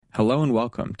Hello and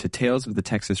welcome to Tales of the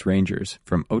Texas Rangers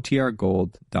from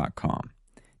OTRGold.com.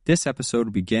 This episode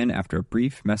will begin after a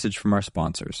brief message from our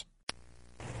sponsors.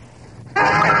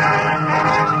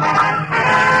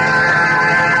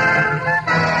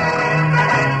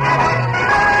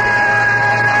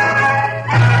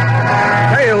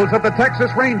 Tales of the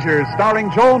Texas Rangers, starring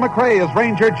Joel McCrea as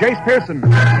Ranger Jace Pearson.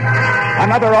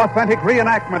 Another authentic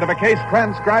reenactment of a case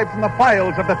transcribed from the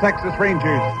files of the Texas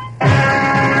Rangers.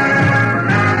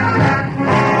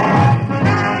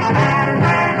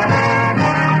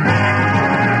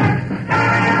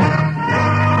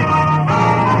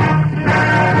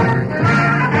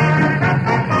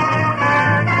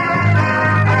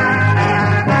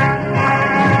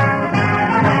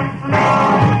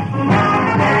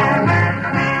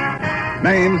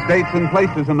 Names, dates, and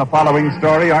places in the following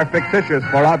story are fictitious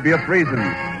for obvious reasons.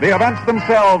 The events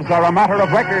themselves are a matter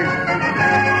of record.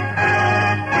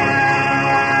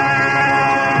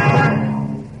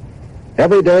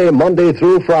 Every day, Monday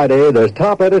through Friday, there's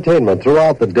top entertainment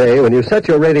throughout the day when you set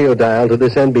your radio dial to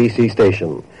this NBC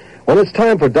station. When it's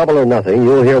time for Double or Nothing,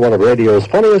 you'll hear one of radio's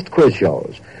funniest quiz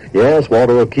shows. Yes,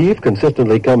 Walter O'Keefe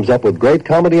consistently comes up with great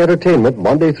comedy entertainment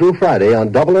Monday through Friday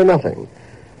on Double or Nothing.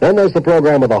 Then there's the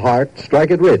program of the heart, Strike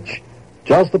It Rich.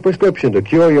 Just the prescription to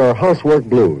cure your housework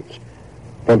blues.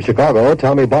 From Chicago,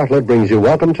 Tommy Bartlett brings you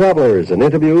Welcome Travelers and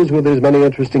interviews with his many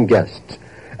interesting guests.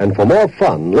 And for more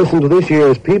fun, listen to this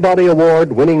year's Peabody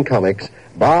Award-winning comics,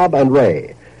 Bob and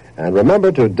Ray. And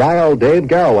remember to dial Dave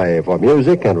Garroway for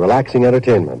music and relaxing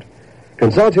entertainment.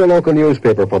 Consult your local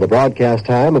newspaper for the broadcast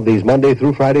time of these Monday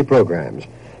through Friday programs.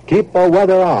 Keep a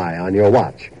weather eye on your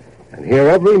watch and hear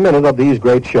every minute of these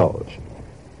great shows.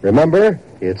 Remember,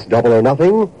 it's Double or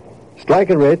Nothing,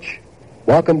 Strike It Rich,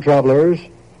 Welcome Travelers,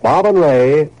 Bob and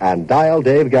Ray, and Dial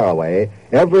Dave Garroway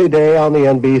every day on the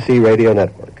NBC Radio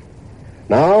Network.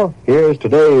 Now, here's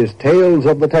today's Tales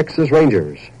of the Texas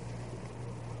Rangers.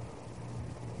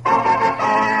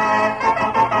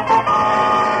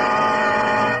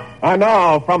 And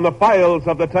now, from the files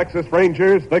of the Texas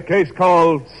Rangers, the case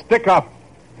called Stick Up.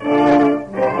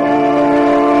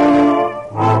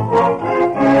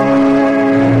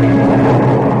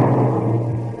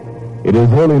 It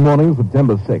is early morning,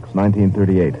 September 6,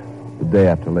 1938, the day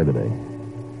after Labor Day.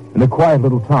 In the quiet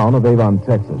little town of Avon,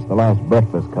 Texas, the last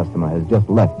breakfast customer has just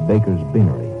left Baker's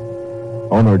Beanery.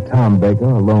 Owner Tom Baker,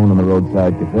 alone in the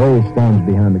roadside cafe, stands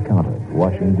behind the counter,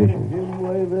 washing dishes.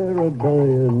 Way there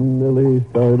a-dying, Nellie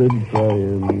started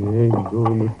crying. He ain't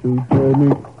gonna too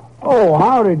me. Oh,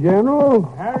 howdy, General.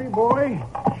 Howdy, boy.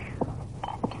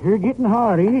 Sure getting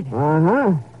hard, ain't it?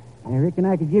 Uh-huh. I reckon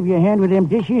I could give you a hand with them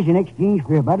dishes in exchange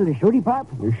for a bottle of soda pop.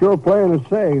 You're sure playing it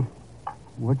safe.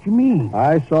 What you mean?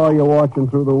 I saw you watching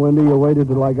through the window. You waited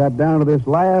till I got down to this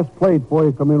last plate before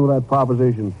you come in with that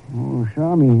proposition. Oh,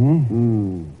 saw me,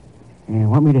 huh?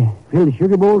 Want me to fill the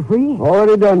sugar bowl for you?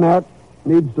 Already done that.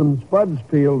 Need some spuds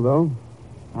peeled, though.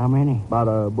 How many? About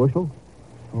a bushel.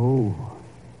 Oh.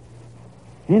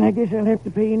 Then I guess I'll have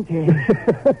to pay in cash.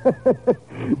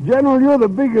 General, you're the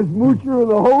biggest moocher in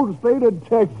the whole state of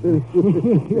Texas.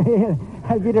 Well,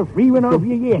 I'll get a free one off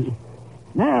you yet.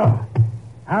 Now,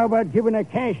 how about giving a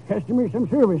cash customer some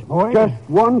service, boy? Just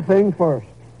one thing first.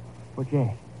 What's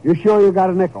that? You sure you got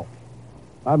a nickel?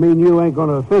 I mean, you ain't going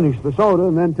to finish the soda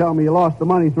and then tell me you lost the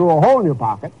money through a hole in your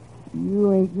pocket.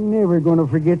 You ain't never going to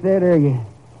forget that, are you?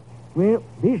 Well,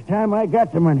 this time I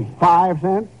got the money. 5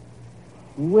 cents?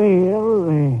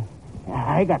 Well,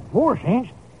 I got 4 cents.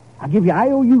 I'll give you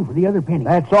IOU for the other penny.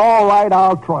 That's all right.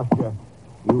 I'll trust you.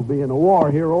 You being a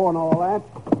war hero and all that.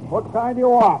 What kind do you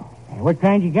want? What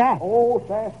kind you got? Oh,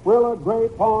 sarsaparilla,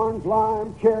 grape, orange,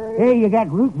 lime, cherry. Hey, you got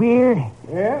root beer?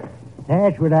 Yeah.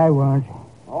 That's what I want.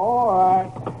 All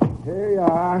right. Here you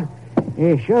are.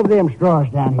 Hey, shove them straws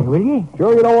down here, will you?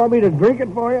 Sure you don't want me to drink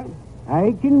it for you?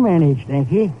 I can manage,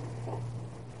 thank you.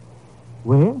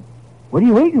 Well, what are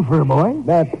you waiting for, boy?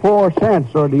 That's 4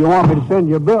 cents, or do you want me to send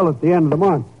you a bill at the end of the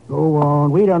month? Go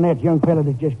on. Wait on that young fella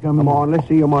that just come in. Come on, let's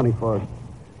see your money first.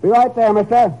 Be right there,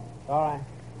 mister. All right.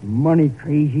 Money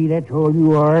crazy, that's all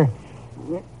you are.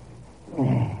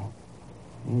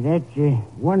 That's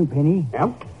 1 penny.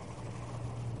 Yep.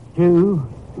 2.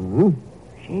 Mm-hmm.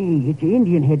 Say, it's an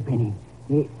Indian head penny.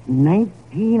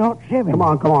 1907. Come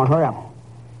on, hurry up.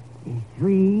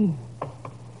 3.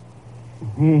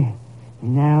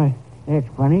 Now, that's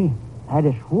funny. I'd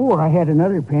have swore I had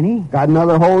another penny. Got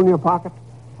another hole in your pocket?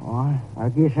 Oh, I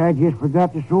guess I just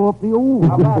forgot to sew up the old.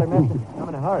 How about it, mister? I'm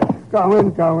in a hurry.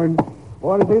 Coming.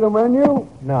 Want to see the menu?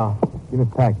 No, give me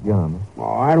packed gum.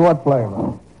 All right, what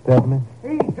flavor? Peppermint?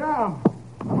 Hey, Tom,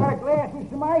 how about a glass with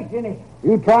some ice in it?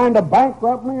 You trying to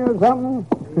bankrupt me or something?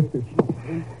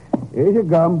 Here's your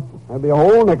gum. That'll be a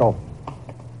whole nickel.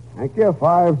 Thank you.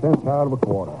 5 cents out of a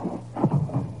quarter.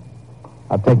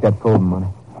 I'll take that golden money.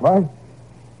 What?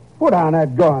 Put on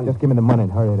that gun. Just give me the money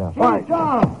and hurry it up. Right.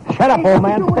 Shut up, old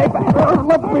man. Stay back.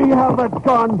 Let me have that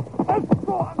gun.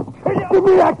 Give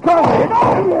me that gun.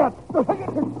 Give me it.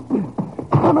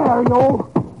 Come here, you.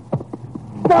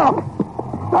 Stop.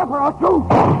 Stop or I'll shoot.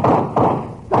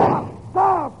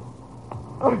 Stop.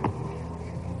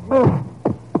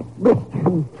 Missed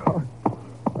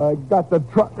I got the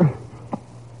truck.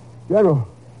 General.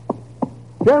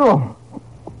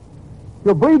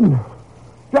 You're bleeding.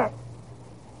 Jack.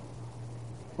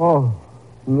 Oh,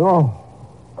 no.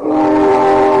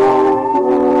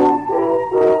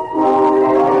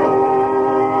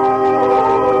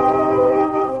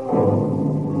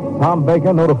 Tom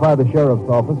Baker notified the sheriff's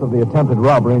office of the attempted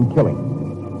robbery and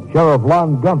killing. Sheriff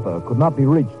Lon Gunther could not be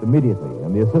reached immediately,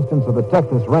 and the assistance of the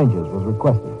Texas Rangers was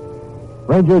requested.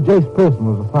 Ranger Jace Pearson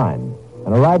was assigned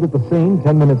and arrived at the scene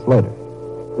 10 minutes later.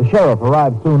 The sheriff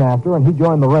arrived soon after, and he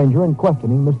joined the ranger in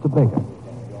questioning Mr. Baker.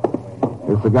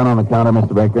 Here's the gun on the counter,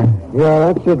 Mr. Baker.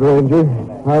 Yeah, that's it, Ranger.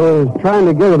 I was trying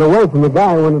to get it away from the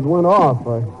guy when it went off.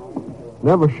 I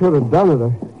never should have done it.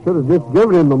 I should have just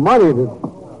given him the money. The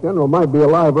General might be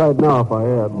alive right now if I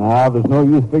had. Nah, there's no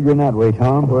use figuring that way,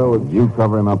 Tom. Well, did you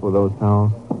cover him up with those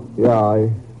towels? Yeah,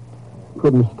 I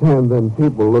couldn't stand them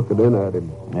people looking in at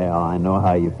him. Yeah, I know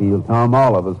how you feel, Tom.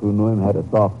 All of us who knew him had a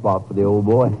soft spot for the old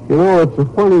boy. You know, it's a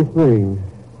funny thing.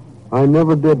 I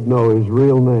never did know his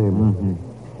real name. Mm-hmm.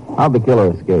 How'd the killer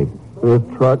escape? In a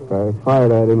truck. I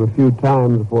fired at him a few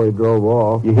times before he drove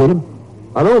off. You hit him?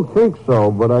 I don't think so,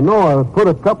 but I know I put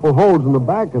a couple holes in the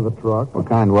back of the truck. What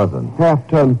kind was it?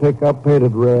 Half-ton pickup,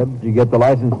 painted red. Did you get the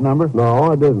license number?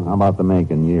 No, I didn't. How about the make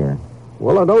and year?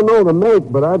 Well, I don't know the make,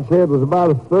 but I'd say it was about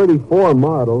a 34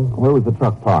 model. Where was the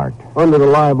truck parked? Under the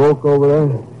live oak over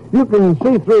there. You can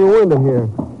see through the window here.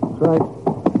 It's right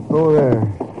over there.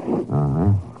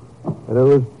 Uh-huh. And it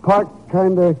was parked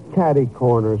kind of catty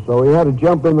corner, so he had to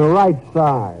jump in the right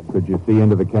side. Could you see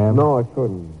into the cab? No, I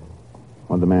couldn't.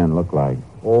 What'd the man look like?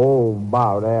 Oh,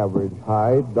 about average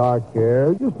height, dark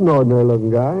hair, just an ordinary-looking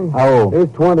guy. How old? His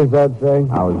 20s, I'd say.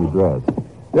 How was he dressed?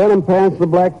 Denim pants, a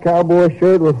black cowboy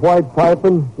shirt with white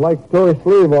piping, like tore his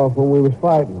sleeve off when we was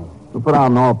fighting. We'll put out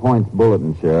an all-points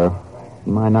bulletin, Sheriff.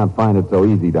 You might not find it so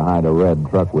easy to hide a red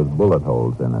truck with bullet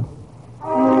holes in it.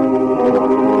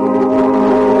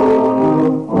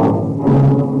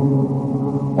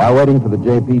 While waiting for the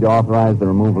JP to authorize the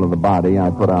removal of the body,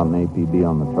 I put out an APB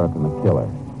on the truck and the killer.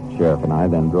 Sheriff and I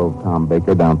then drove Tom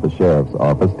Baker down to the sheriff's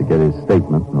office to get his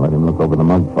statement and let him look over the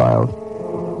mug files.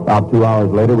 About 2 hours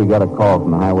later, we got a call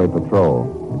from the highway patrol.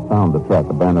 We found the truck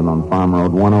abandoned on Farm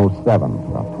Road 107,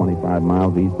 about 25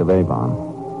 miles east of Avon.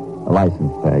 The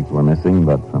license tags were missing,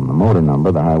 but from the motor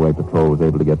number, the highway patrol was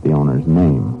able to get the owner's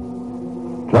name.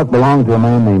 The truck belonged to a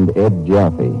man named Ed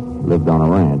Jaffe, who lived on a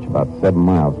ranch about 7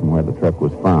 miles from where the truck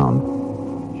was found.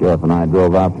 Sheriff and I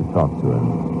drove out to talk to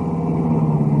him.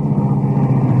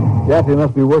 Jaffe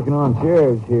must be working on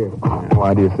sheriffs here.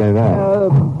 Why do you say that?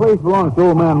 The place belongs to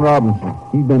old man Robinson.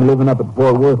 He's been living up at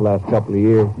Fort Worth last couple of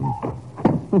years.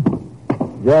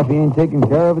 Jaffe ain't taking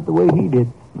care of it the way he did.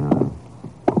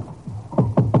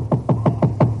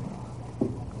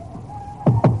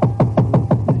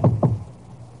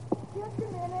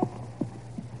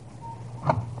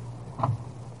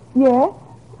 Yes?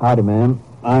 Howdy, ma'am.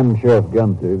 I'm Sheriff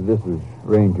Gunther. This is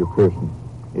Ranger Pearson.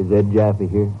 Is Ed Jaffe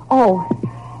here? Oh,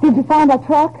 did you find that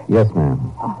truck? Yes,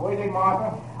 ma'am. Waiting,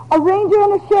 Martha. A ranger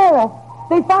and a sheriff.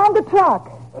 They found the truck.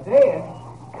 That's it.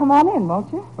 Come on in,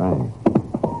 won't you? Thanks.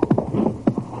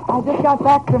 I just got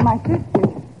back from my sister's.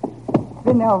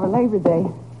 Been there over Labor Day.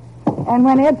 And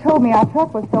when Ed told me our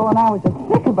truck was stolen, I was just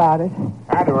sick about it.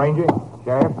 Howdy, Ranger.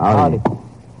 Sheriff. Howdy.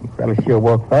 You fellas sure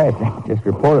walk fast. Just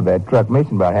reported that truck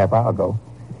missing about a half hour ago.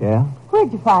 Yeah?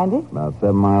 Where'd you find it? About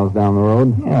 7 miles down the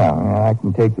road. Yeah, I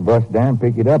can take the bus down and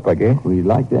pick it up, I guess. We'd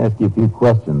like to ask you a few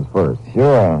questions first.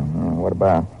 Sure. What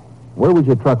about? Where was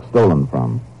your truck stolen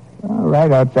from?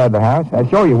 Right outside the house. I'll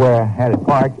show you where I had it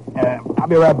parked. I'll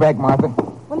be right back, Martha.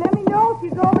 Well, let me know if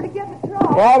you go over to get the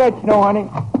truck. Yeah, that's no, honey.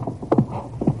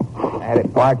 I had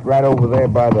it parked right over there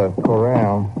by the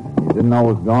corral. You didn't know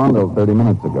it was gone till 30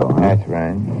 minutes ago, huh? That's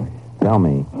right. Tell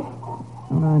me,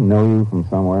 don't I know you from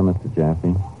somewhere, Mr.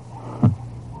 Jaffe?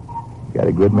 Got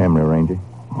a good memory, Ranger.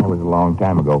 That was a long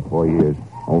time ago, 4 years.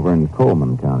 Over in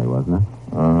Coleman County, wasn't it?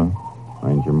 Uh-huh.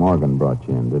 Ranger Morgan brought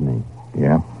you in, didn't he?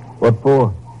 Yeah. What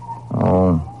for?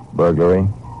 Oh, burglary.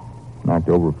 Knocked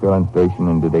over a filling station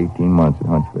and did 18 months at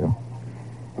Huntsville.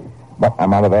 But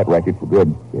I'm out of that racket for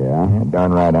good. Yeah?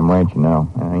 Darn right, I'm ranching now.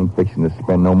 I ain't fixing to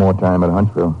spend no more time at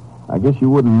Huntsville. I guess you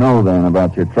wouldn't know then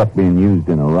about your truck being used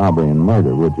in a robbery and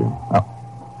murder, would you?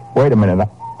 Wait a minute.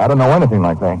 I don't know anything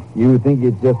like that. You think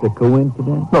it's just a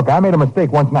coincidence? Look, I made a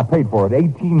mistake once and I paid for it.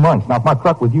 18 months. Now, if my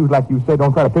truck was used like you said,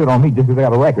 don't try to put it on me just because I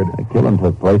got a record. The killing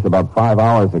took place about 5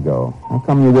 hours ago. How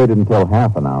come you waited until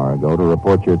half an hour ago to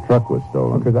report your truck was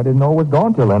stolen? Because I didn't know it was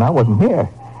gone till then. I wasn't here.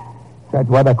 That's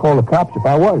why I called the cops if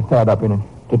I was tied up in it.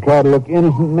 To try to look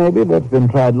innocent, maybe? That's been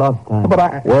tried lots of times.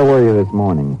 But Where were you this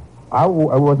morning? I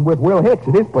was with Will Hicks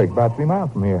at his place about 3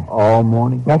 miles from here. All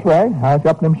morning? That's right. I was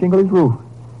up in them shingles roof.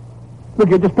 Look,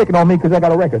 you're just picking on me because I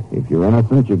got a record. If you're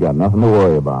innocent, you got nothing to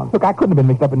worry about. Look, I couldn't have been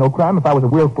mixed up in no crime if I was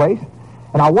at Will's place.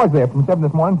 And I was there from 7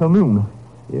 this morning till noon.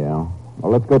 Yeah?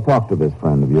 Well, let's go talk to this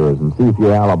friend of yours and see if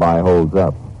your alibi holds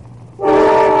up.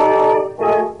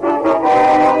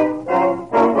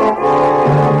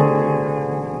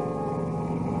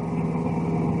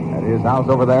 At his house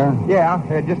over there? Yeah,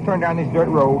 just turned down this dirt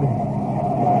road.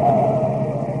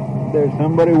 There's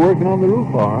somebody working on the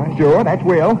roof, all right. Sure, that's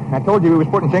Will. I told you he was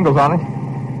putting shingles on it.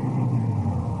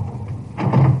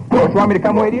 You want me to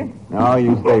come with you? No,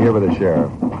 you stay here with the sheriff.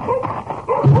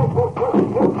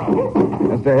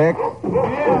 Mr. Hicks?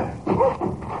 Yeah.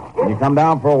 Can you come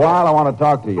down for a while? I want to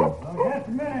talk to you. Just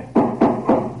a minute.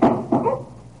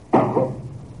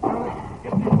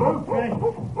 Get this roof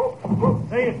finished.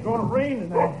 Say it's going to rain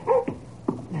tonight.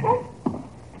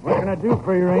 What can I do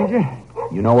for you, Ranger?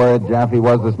 You know where Ed Jaffe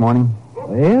was this morning?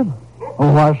 Ed?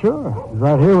 Oh, why, sure. He's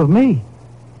right here with me.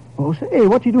 Oh, say,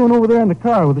 what you doing over there in the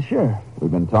car with the sheriff?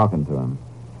 We've been talking to him.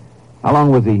 How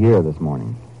long was he here this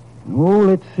morning? Oh,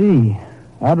 let's see.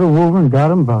 I drove over and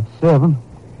got him about 7.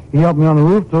 He helped me on the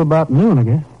roof till about noon, I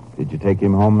guess. Did you take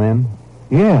him home then?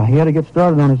 Yeah, he had to get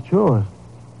started on his chores.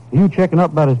 Are you checking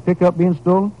up about his pickup being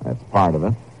stolen? That's part of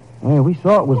it. Yeah, we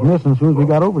saw it was missing as soon as we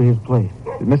got over to his place.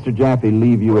 Did Mr. Jaffe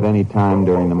leave you at any time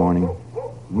during the morning?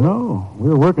 No, we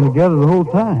were working together the whole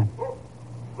time.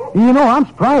 You know, I'm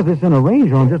surprised this in a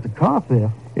Ranger on just a car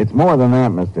theft. It's more than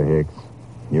that, Mr. Hicks.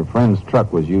 Your friend's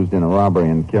truck was used in a robbery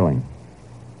and killing.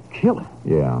 Killing?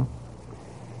 Yeah.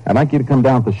 I'd like you to come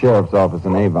down to the sheriff's office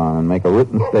in Avon and make a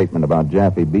written statement about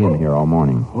Jaffe being here all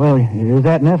morning. Well, is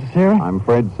that necessary? I'm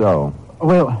afraid so.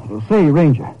 Well, say,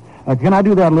 Ranger, can I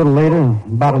do that a little later, in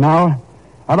about an hour?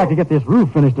 I'd like to get this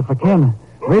roof finished if I can.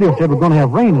 The radio said we're going to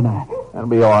have rain tonight. That'll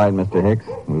be all right, Mr. Hicks.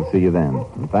 We'll see you then.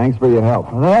 And thanks for your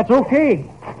help. Well, that's okay.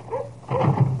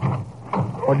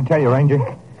 What'd he tell you, Ranger?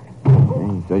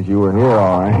 He says you were here,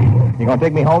 all right. You gonna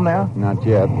take me home now? Not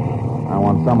yet. I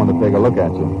want someone to take a look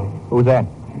at you. Who's that?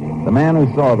 The man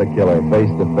who saw the killer face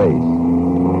to face.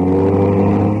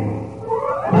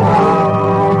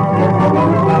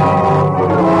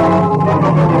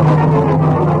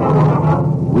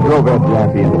 We drove Ed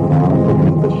Jaffe into town and took him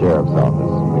into the sheriff's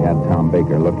office. We had Tom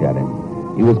Baker look at him.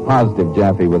 He was positive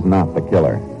Jaffe was not the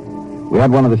killer. We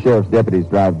had one of the sheriff's deputies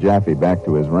drive Jaffe back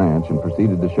to his ranch and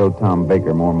proceeded to show Tom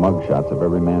Baker more mugshots of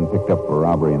every man picked up for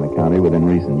robbery in the county within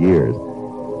recent years.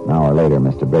 An hour later,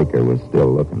 Mr. Baker was still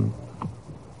looking.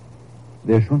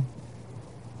 This one?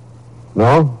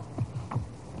 No?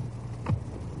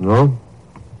 No?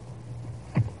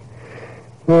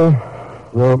 No.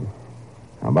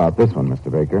 How about this one, Mr.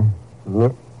 Baker?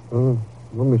 No.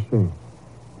 Let me see.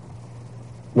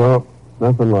 No,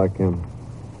 nothing like him.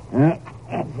 Yeah,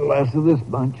 that's the last of this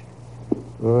bunch.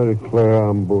 I declare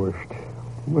I'm bushed.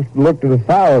 Must have looked at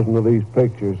 1,000 of these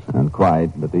pictures. Not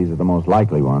quite, but these are the most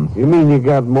likely ones. You mean you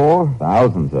got more?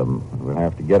 Thousands of them. We'll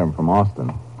have to get them from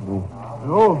Austin.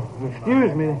 Oh,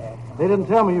 excuse me. They didn't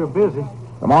tell me you were busy.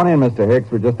 Come on in, Mr. Hicks.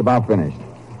 We're just about finished.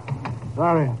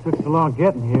 Sorry it took so long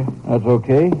getting here. That's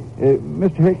okay.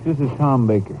 Mr. Hicks, this is Tom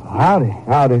Baker. Howdy.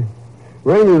 Howdy.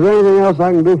 Ranger, is there anything else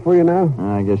I can do for you now?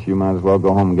 I guess you might as well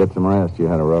go home and get some rest. You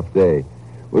had a rough day.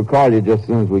 We'll call you just as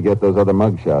soon as we get those other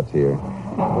mugshots here.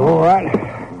 All right.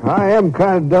 I am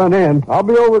kind of done in. I'll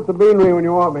be over at the beanery when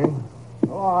you want me.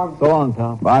 So long,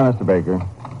 Tom. Bye, Mr. Baker.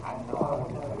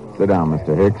 Sit down,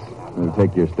 Mr. Hicks. We'll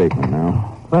take your statement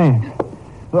now. Thanks.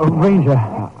 Ranger,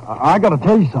 I got to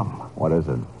tell you something. What is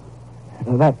it?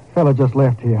 That fella just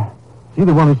left here. Is he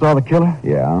the one who saw the killer?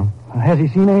 Yeah. Has he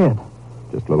seen Ed?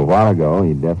 Just a little while ago.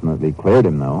 He definitely cleared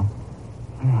him, though.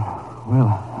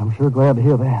 Well, I'm sure glad to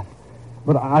hear that.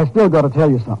 But I still got to tell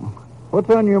you something. What's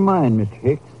on your mind, Mr.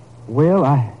 Hicks? Well,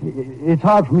 it's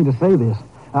hard for me to say this.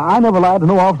 I never lied to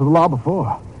no officer of the law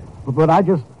before. But I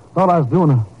just thought I was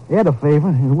doing Ed a favor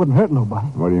and it wouldn't hurt nobody.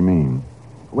 What do you mean?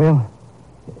 Well,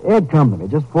 Ed come to me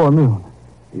just before noon.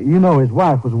 You know his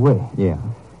wife was away. Yeah.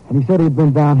 And he said he'd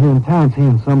been down here in town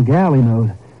seeing some gal he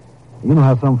knows. You know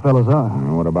how some fellas are.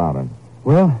 What about it?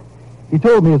 Well, he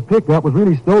told me his pickup was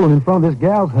really stolen in front of this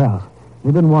gal's house.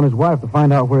 He didn't want his wife to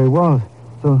find out where he was.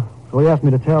 So he asked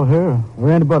me to tell her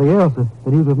or anybody else that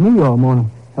he was with me all morning,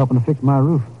 helping to fix my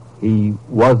roof. He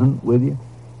wasn't with you?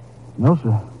 No,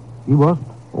 sir. He wasn't.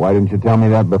 Why didn't you tell me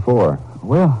that before?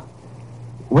 Well,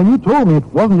 when you told me it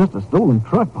wasn't just a stolen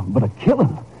truck, but a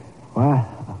killing, why,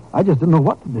 I just didn't know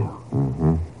what to do.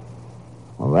 Mm-hmm.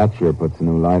 Well, that sure puts a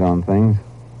new light on things.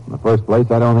 In the first place,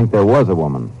 I don't think there was a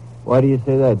woman. Why do you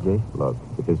say that, Jay? Look,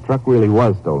 if his truck really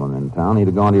was stolen in town, he'd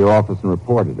have gone to your office and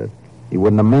reported it. He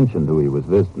wouldn't have mentioned who he was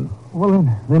visiting. Well,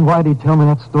 then why'd he tell me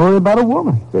that story about a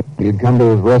woman? He'd come to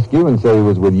his rescue and say he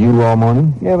was with you all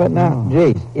morning? Yeah, but now,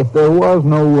 Jace, if there was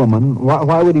no woman,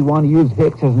 why would he want to use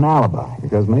Hicks as an alibi?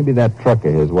 Because maybe that truck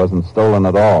of his wasn't stolen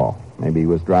at all. Maybe he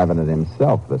was driving it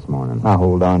himself this morning. Now,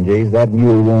 hold on, Jace. That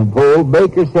mule won't pull.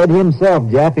 Baker said himself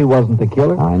Jaffe wasn't the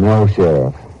killer. I know,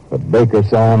 Sheriff. But Baker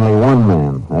saw only one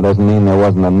man. That doesn't mean there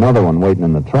wasn't another one waiting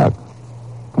in the truck.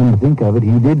 Come to think of it,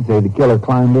 he did say the killer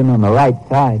climbed in on the right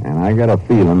side. And I got a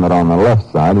feeling that on the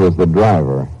left side was the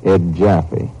driver, Ed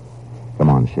Jaffe. Come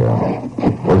on, Sheriff.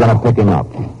 We're going to pick him up.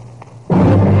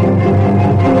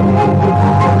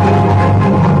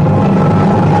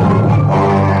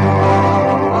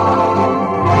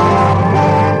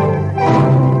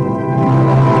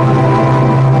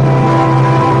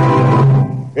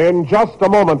 In just a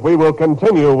moment, we will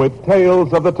continue with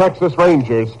Tales of the Texas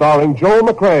Rangers, starring Joel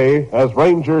McCrea as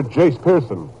Ranger Jace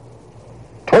Pearson.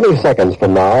 20 seconds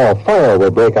from now, a fire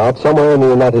will break out somewhere in the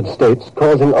United States,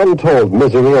 causing untold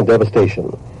misery and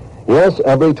devastation. Yes,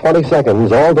 every 20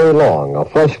 seconds, all day long, a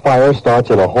fresh fire starts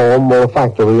in a home or a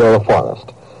factory or a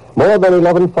forest. More than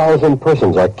 11,000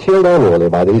 persons are killed annually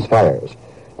by these fires.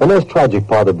 The most tragic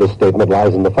part of this statement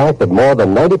lies in the fact that more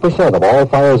than 90% of all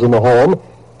fires in the home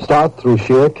start through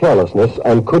sheer carelessness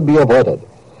and could be avoided.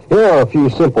 Here are a few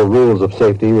simple rules of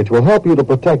safety which will help you to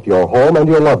protect your home and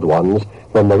your loved ones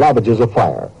from the ravages of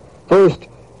fire. First,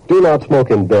 do not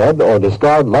smoke in bed or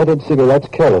discard lighted cigarettes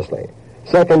carelessly.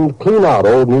 Second, clean out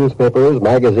old newspapers,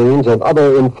 magazines, and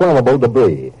other inflammable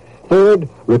debris. Third,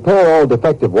 repair all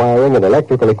defective wiring and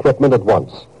electrical equipment at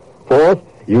once. Fourth,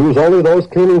 use only those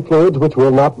cleaning fluids which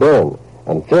will not burn.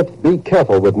 And fifth, be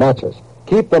careful with matches.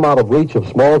 Keep them out of reach of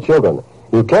small children.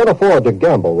 You can't afford to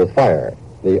gamble with fire.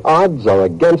 The odds are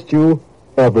against you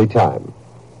every time.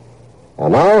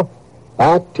 And now,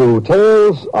 back to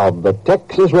Tales of the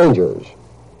Texas Rangers.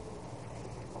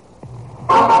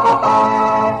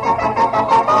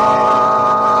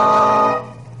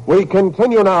 We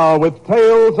continue now with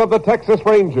Tales of the Texas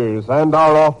Rangers and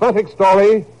our authentic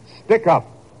story, Stick Up.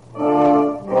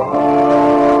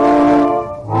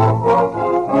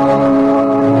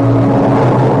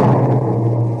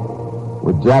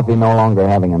 With Jaffe no longer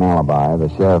having an alibi, the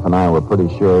sheriff and I were pretty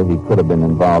sure he could have been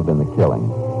involved in the killing.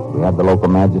 We had the local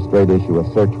magistrate issue a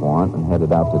search warrant and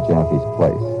headed out to Jaffe's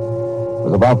place. It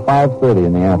was about 5:30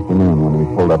 in the afternoon when we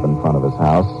pulled up in front of his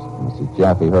house. Mrs.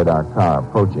 Jaffe heard our car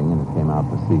approaching and came out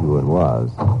to see who it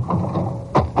was.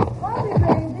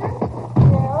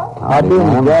 How do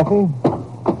you, Jaffe?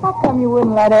 How come you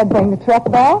wouldn't let Ed bring the truck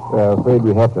back? Afraid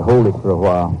we'd have to hold it for a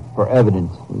while, for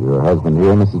evidence. Your husband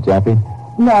here, Mrs. Jaffe?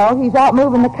 No, he's out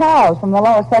moving the cows from the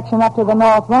lower section up to the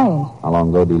North Range. How long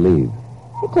ago did he leave?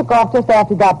 He took off just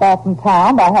after he got back from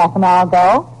town, about half an hour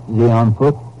ago. Is he on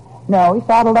foot? No, he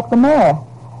saddled up the mare.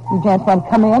 You gents want to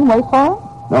come in, wait for him?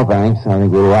 No, thanks. I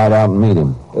think we'll ride out and meet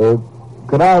him.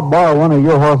 Could I borrow one of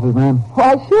your horses, ma'am?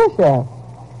 Why, sure, Sheriff.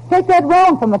 Take that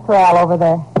roan from the corral over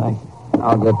there. Thanks.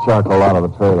 I'll get charcoal out of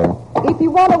the trailer. If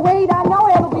you want to wait, I know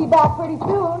Ed will be back pretty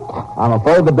soon. I'm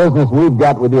afraid the business we've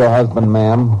got with your husband,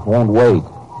 ma'am, won't wait.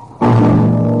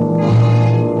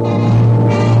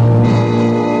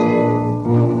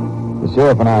 The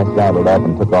sheriff and I saddled up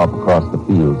and took off across the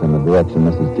fields in the direction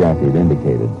Mrs. Jaffe had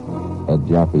indicated. Ed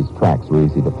Jaffe's tracks were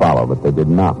easy to follow, but they did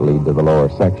not lead to the lower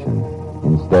section.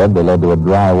 Instead, they led to a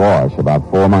dry wash about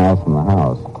 4 miles from the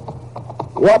house.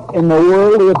 What in the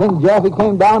world do you think Jaffe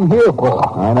came down here for?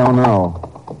 I don't know.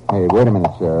 Hey, wait a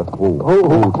minute, Sheriff. Who?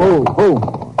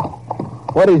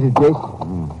 What is it, Jake? A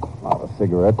lot of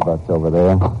cigarette butts over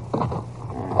there.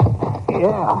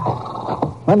 Yeah.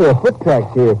 Plenty of foot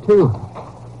tracks here, too.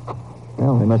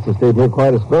 Well, they must have stayed here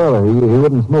quite a spell, or he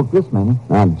wouldn't smoke this many.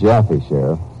 Not Jaffe,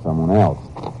 Sheriff. Someone else.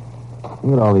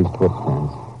 Look at all these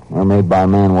footprints. They're made by a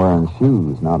man wearing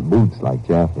shoes, not boots like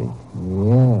Jaffe.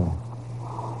 Yeah.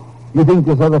 You think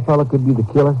this other fellow could be the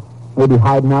killer? Maybe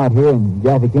hiding out here and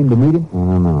Jaffe came to meet him? I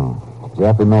don't know.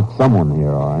 Jaffe met someone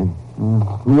here, all right.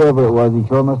 Whoever it was, he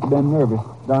sure must have been nervous.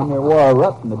 Down there wore a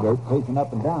rut in the dirt, pacing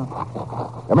up and down.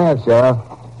 Come here, Sheriff.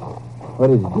 What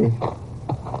is it, Jake?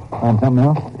 Find something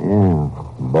else? Yeah,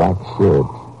 black shirt.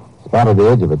 Spotted the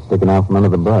edge of it sticking out from under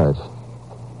the brush.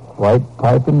 White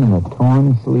piping and a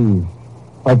torn sleeve.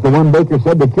 Like the one Baker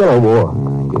said the killer wore.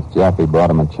 I guess Jaffe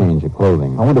brought him a change of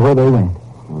clothing. I wonder where they went.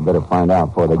 We better find out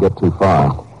before they get too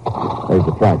far. There's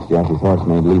the tracks Jaffe's horse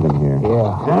made leaving here.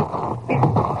 Yeah.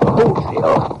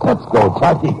 Let's go,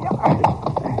 Chucky.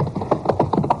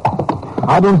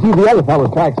 I don't see the other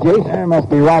fellow's tracks, Jace. They must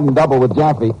be riding double with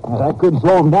Jaffe. That could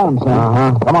slow him down, son.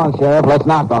 Uh-huh. Come on, Sheriff. Let's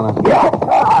knock on it. Yeah.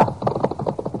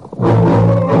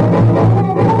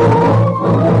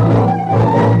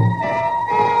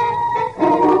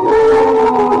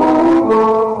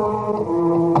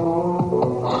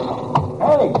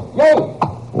 Hey, Jase!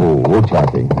 Oh,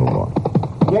 Jaffe. Oh, boy.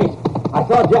 Jase, I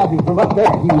saw Jaffe from up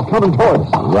there. He was coming toward us.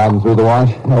 Riding through the wash?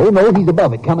 No, he's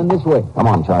above it, coming this way. Come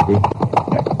on, Chucky.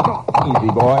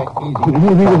 Easy, boy. Easy.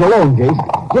 He was alone,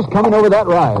 Jace. Just coming over that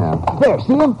rise. Yeah. There,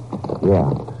 see him? Yeah.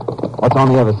 What's on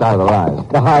the other side of the rise?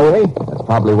 The highway. That's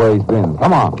probably where he's been.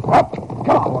 Come on. Up.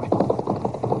 Come on, boy.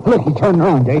 Look, he turned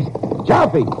around, Jace.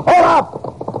 Jaffe, hold up!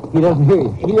 He doesn't hear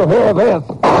you. He'll hear this.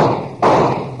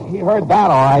 He heard that,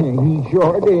 all right. He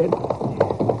sure did.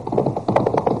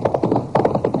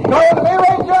 You going to me,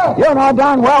 Ranger? You know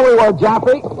darn well we were,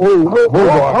 Jaffe.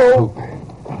 Oh.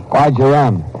 Why'd you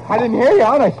run? I didn't hear you,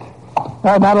 honest.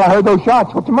 Now that I heard those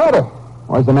shots. What's the matter?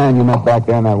 Where's the man you met back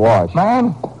there in that wash?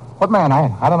 Man? What man?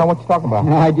 I don't know what you're talking about.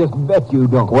 I just bet you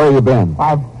don't. Where you been?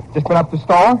 I've just been up to the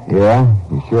store. Yeah?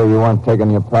 You sure you weren't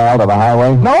taking your pal to the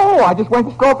highway? No, I just went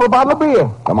to the store for a bottle of beer.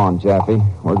 Come on, Jaffe.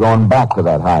 We're going back to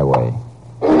that highway.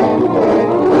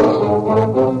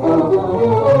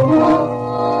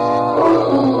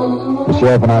 The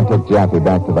sheriff and I took Jaffe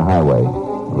back to the highway.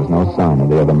 There was no sign of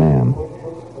the other man.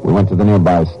 We went to the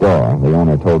nearby store. The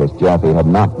owner told us Jaffe had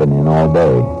not been in all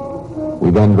day.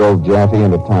 We then drove Jaffe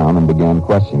into town and began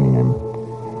questioning him.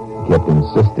 He kept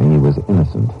insisting he was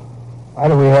innocent. Why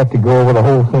do we have to go over the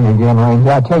whole thing again,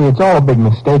 Ranger? I tell you, it's all a big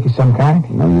mistake of some kind.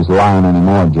 No use lying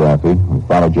anymore, Jaffe. We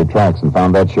followed your tracks and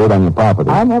found that shirt on your property.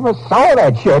 I never saw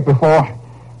that shirt before.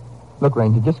 Look,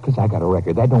 Ranger, just because I got a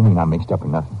record, that don't mean I'm mixed up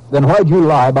in nothing. Then why'd you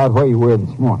lie about where you were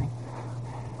this morning?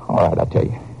 All right, I'll tell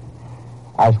you.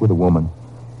 I was with a woman.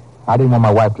 I didn't want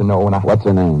my wife to know when I... What's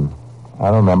her name? I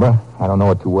don't remember. I don't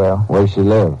know it too well. Where does she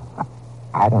live?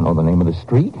 I don't know the name of the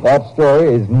street. That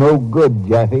story is no good,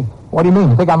 Jaffe. What do you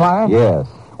mean? You think I'm lying? Yes.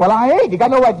 Well, I ain't. You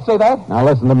got no right to say that. Now,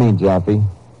 listen to me, Jaffe.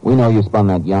 We know you spun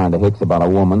that yarn to Hicks about a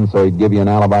woman, so he'd give you an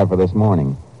alibi for this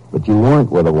morning. But you weren't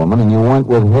with a woman, and you weren't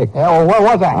with Hicks. Yeah, well, where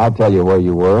was I? I'll tell you where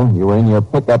you were. You were in your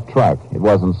pickup truck. It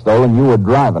wasn't stolen. You were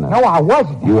driving it. No, I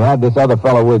wasn't. You had this other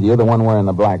fellow with you, the one wearing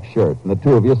the black shirt. And the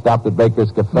two of you stopped at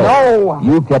Baker's Cafe. No.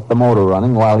 You kept the motor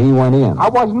running while he went in. I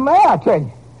wasn't there, I tell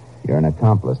you. You're an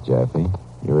accomplice, Jaffe.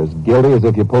 You're as guilty as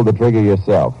if you pulled the trigger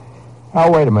yourself. Now,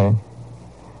 wait a minute.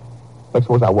 Let's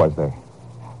suppose I was there.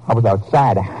 I was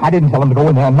outside. I didn't tell him to go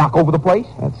in there and knock over the place.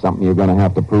 That's something you're going to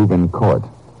have to prove in court.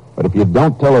 But if you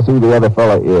don't tell us who the other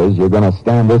fella is, you're going to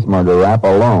stand this murder rap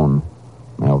alone.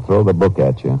 They'll throw the book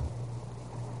at you.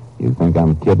 You think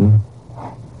I'm kidding?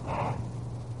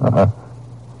 Uh-huh.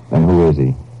 Then who is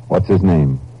he? What's his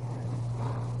name?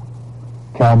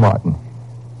 Cal Martin.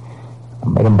 I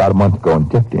met him about a month ago in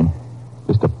Tipton.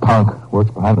 Just a punk.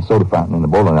 Works behind the soda fountain in the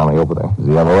bowling alley over there. Does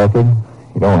he have a record?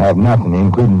 He don't have nothing,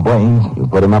 including brains. You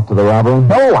put him up to the robbery?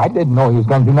 No, I didn't know he was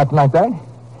going to do nothing like that.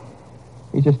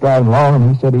 He's just driving along,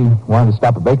 and he said he wanted to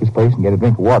stop at Baker's place and get a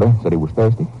drink of water. Said he was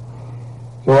thirsty.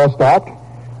 So I stopped.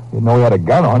 Didn't know he had a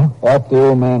gun on him. After the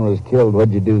old man was killed,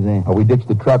 what'd you do then? We ditched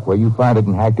the truck where you found it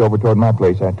and hiked over toward my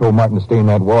place. I told Martin to stay in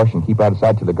that wash and keep out of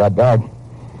sight till it got dark.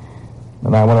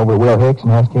 Then I went over to Will Hicks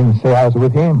and asked him to say I was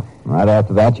with him. Right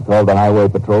after that, you called the highway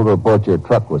patrol to report your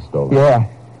truck was stolen. Yeah.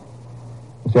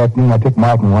 This afternoon, I took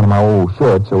Martin one of my old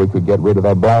shorts so we could get rid of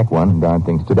that black one. Darn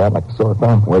thing stood out like a sore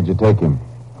thumb. Where'd you take him?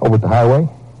 Over at the highway.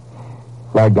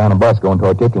 Flagged down a bus going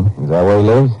toward Tipton. Is that where he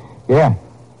lives? Yeah.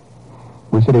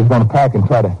 We said he was going to pack and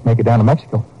try to make it down to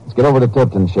Mexico. Let's get over to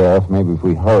Tipton, Sheriff. Maybe if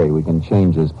we hurry, we can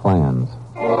change his plans.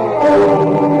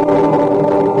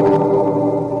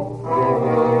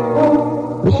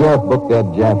 The sheriff booked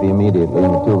Ed Jaffe immediately,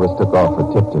 and the two of us took off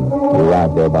for Tipton. We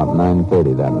arrived there about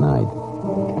 9:30 that night.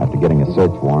 After getting a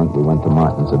search warrant, we went to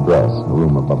Martin's address, a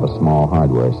room above a small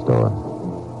hardware store.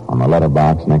 On the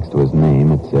letterbox next to his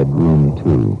name, it said Room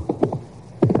 2.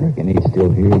 Reckon he's still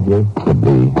here, Jay? Could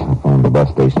be. I phoned the bus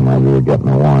station while we were getting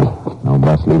the warrant. No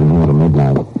bus leaving here till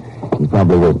midnight. He's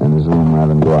probably waiting in his room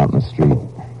rather than go out in the street.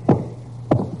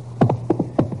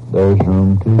 There's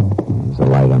Room 2. There's a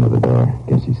light under the door.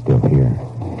 Guess he's still here.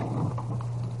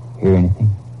 Hear anything?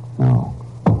 No.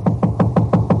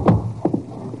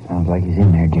 Sounds like he's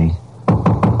in there, Jace.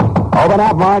 Open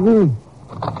up, Martin.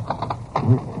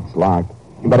 It's locked.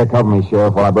 You better cover me,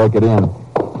 Sheriff, while I break it in.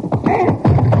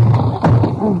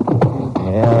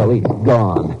 Well, he's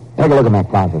gone. Take a look in that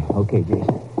closet. Okay,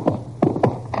 Jason.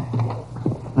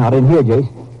 Not in here, Jace.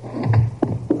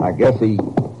 I guess he...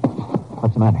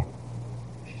 What's the matter?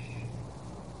 Shh.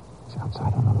 It's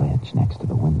outside on the ledge next to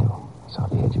the window. I saw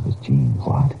the edge of his jeans.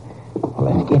 What? Well,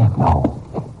 let's get him. No.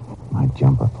 My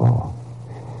jumper fall.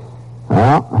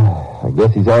 Well, I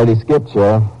guess he's already skipped,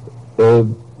 Sheriff.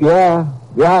 Yeah,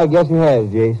 I guess he has,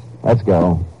 Jace. Let's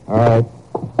go. All right.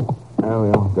 There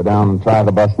we go. Go down and try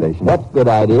the bus station. That's a good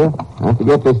idea. I have to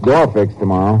get this door fixed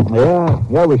tomorrow.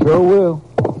 Yeah, we sure will.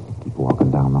 Keep walking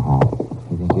down the hall.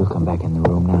 You think he'll come back in the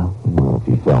room now? Well, if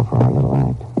he fell for our little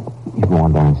act. He's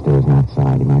going downstairs and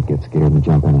outside. He might get scared and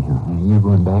jump anyhow. And you're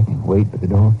going back and wait at the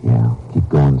door? Yeah. Keep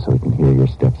going so he can hear your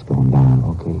steps going down.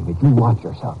 Okay, but you watch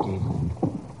yourself, Jason.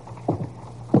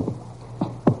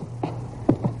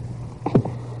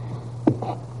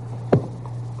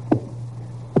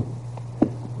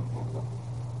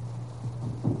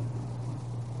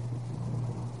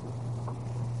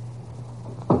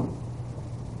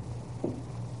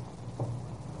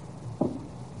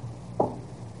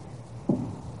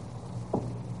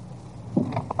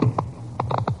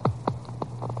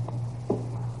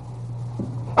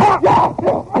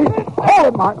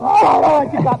 Hold it, Martin. Oh,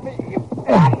 you got me. You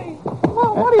got me.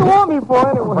 What do you want me for,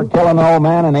 anyway? For killing the old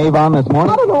man in Avon this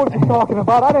morning? I don't know what you're talking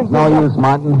about. I didn't No use,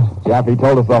 Martin. Jaffe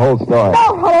told us the whole story.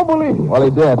 No, I don't believe you. Well, he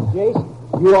did.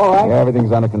 Jace, you all right? Yeah,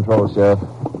 everything's under control, Sheriff.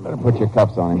 Better put your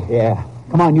cuffs on him. Yeah.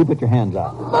 Come on, you put your hands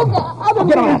out. Look, I didn't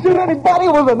mean to shoot anybody.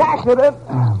 It was an accident.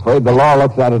 Afraid the law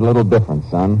looks at it a little different,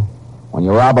 son. When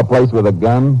you rob a place with a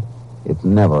gun, it's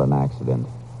never an accident.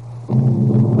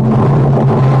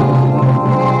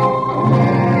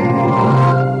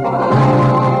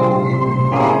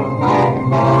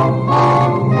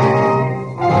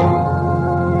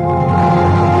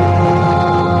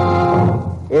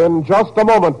 In just a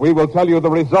moment, we will tell you the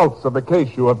results of the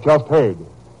case you have just heard.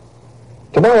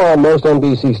 Tomorrow on most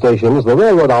NBC stations, the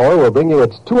Railroad Hour will bring you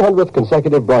its 200th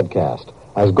consecutive broadcast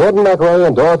as Gordon McRae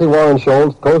and Dorothy Warren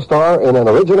Scholes co-star in an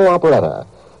original operetta.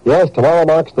 Yes, tomorrow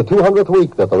marks the 200th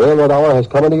week that the Railroad Hour has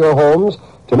come into your homes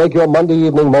to make your Monday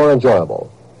evening more enjoyable.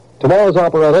 Tomorrow's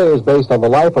operetta is based on the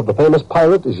life of the famous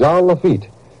pirate Jean Lafitte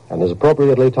and is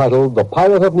appropriately titled The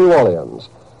Pirate of New Orleans.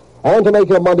 And to make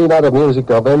your Monday night of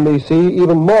music of NBC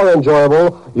even more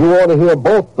enjoyable, you want to hear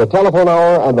both the Telephone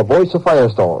Hour and the Voice of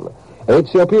Firestone.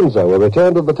 Ezio Pinza will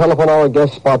return to the Telephone Hour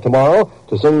guest spot tomorrow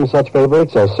to sing such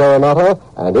favorites as Serenata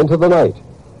and Into the Night.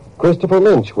 Christopher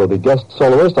Lynch will be guest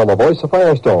soloist on the Voice of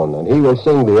Firestone, and he will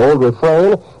sing the old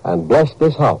refrain and Bless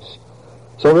This House.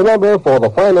 So remember, for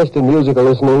the finest in musical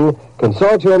listening,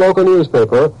 consult your local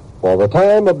newspaper for the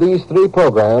time of these three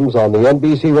programs on the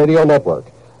NBC Radio Network.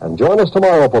 And join us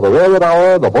tomorrow for the Railroad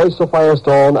Hour, the Voice of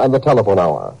Firestone, and the Telephone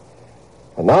Hour.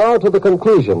 And now to the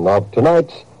conclusion of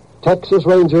tonight's Texas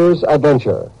Rangers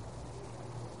Adventure.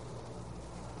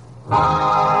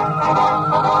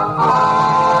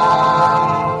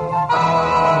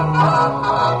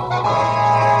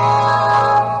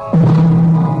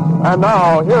 And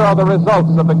now, here are the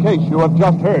results of the case you have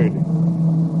just heard.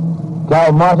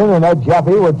 Cal Martin and Ed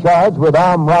Jaffe were charged with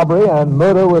armed robbery and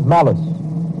murder with malice.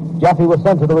 Jaffe was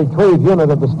sent to the retrieve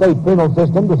unit of the state penal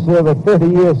system to serve a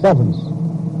 30-year sentence.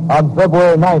 On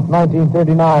February 9th,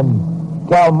 1939,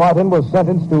 Cal Martin was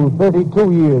sentenced to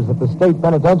 32 years at the state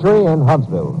penitentiary in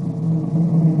Huntsville.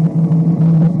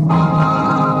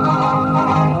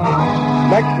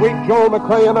 Next week, Joel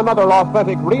McRae in another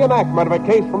authentic reenactment of a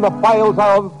case from the files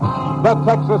of the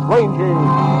Texas Rangers.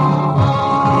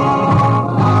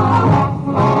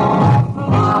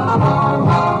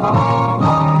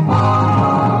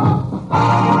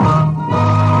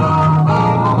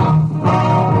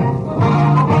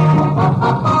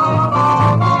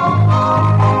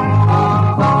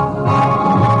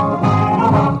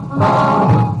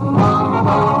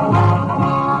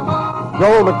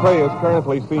 Joel McRae is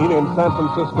currently seen in San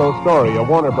Francisco Story, a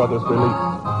Warner Brothers release.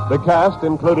 The cast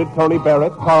included Tony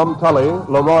Barrett, Tom Tully,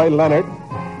 Leroy Leonard,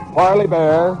 Parley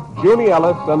Bear, Junie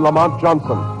Ellis, and Lamont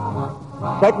Johnson.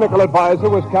 Technical advisor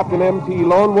was Captain M.T.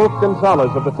 Lone Wolf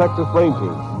Gonzalez of the Texas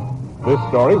Rangers. This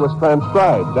story was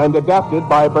transcribed and adapted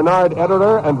by Bernard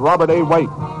Ederer and Robert A.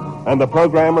 White, and the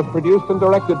program was produced and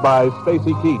directed by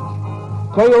Stacy Keach.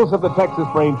 Tales of the Texas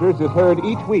Rangers is heard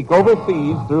each week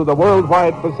overseas through the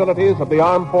worldwide facilities of the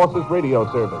Armed Forces Radio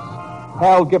Service.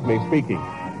 Hal Gibney speaking.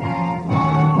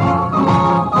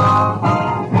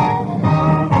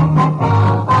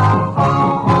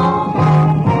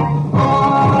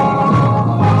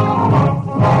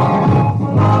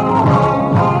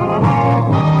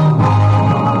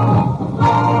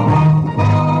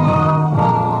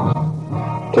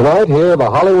 Tonight, hear the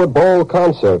Hollywood Bowl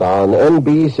concert on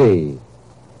NBC.